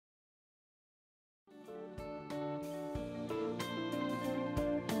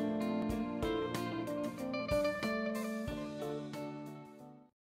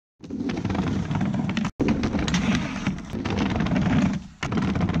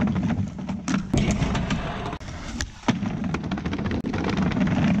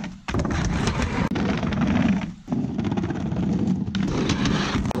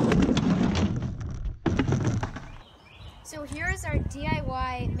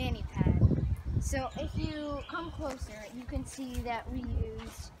manny pad. So if you come closer, you can see that we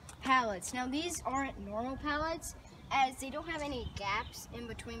used pallets. Now these aren't normal pallets, as they don't have any gaps in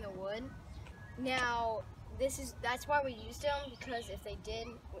between the wood. Now that's why we used them, because if they did,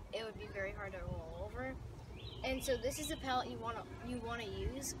 it would be very hard to roll over. And so this is a pallet you want to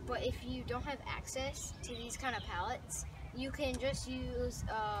use, but if you don't have access to these kind of pallets, you can just use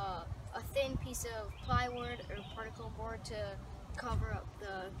a thin piece of plywood or particle board to cover up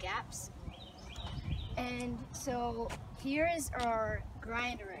the gaps. And so here is our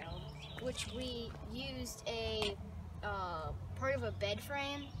grind rail, which we used a part of a bed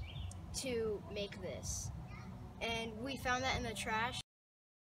frame to make this. And we found that in the trash,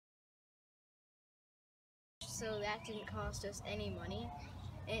 so that didn't cost us any money.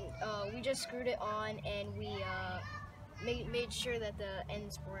 And we just screwed it on, and we made sure that the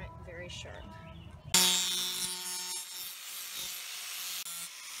ends weren't very sharp.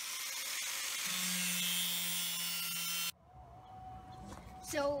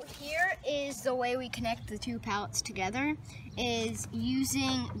 So here is the way we connect the two pallets together, is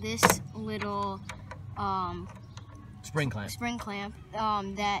using this little spring clamp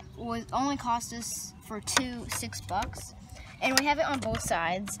that was only cost us for $6, and we have it on both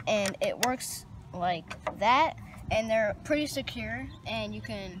sides, and it works like that, and they're pretty secure, and you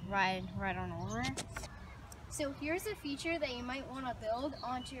can ride on over. So here's a feature that you might want to build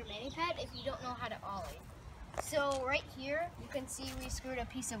onto your manny pad if you don't know how to ollie. So right here, you can see we screwed a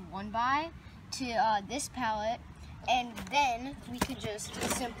piece of 1x to this pallet, and then we could just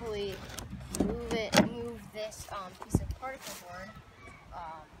simply move this piece of particle board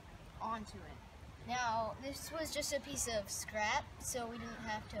onto it. Now, this was just a piece of scrap, so we didn't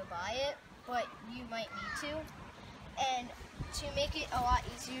have to buy it, but you might need to. And to make it a lot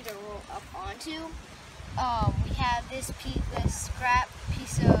easier to roll up onto, we have this scrap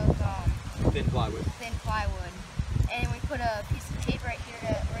piece of thin plywood, and we put a piece of tape right here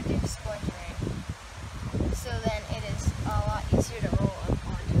to reduce splintering. So then it is a lot easier to roll up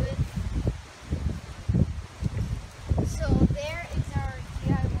onto it. So there is our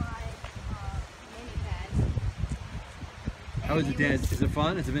DIY manny pads. How is it, Dan? Is it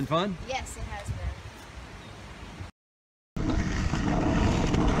fun? Has it been fun? Yes, it has been.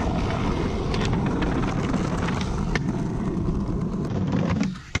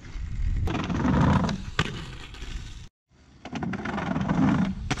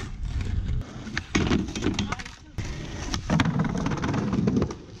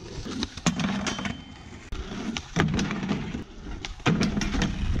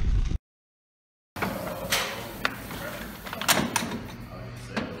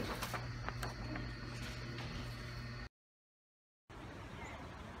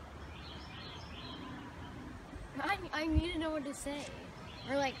 I need to know what to say,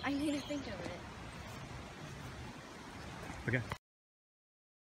 or like I need to think of it. Okay.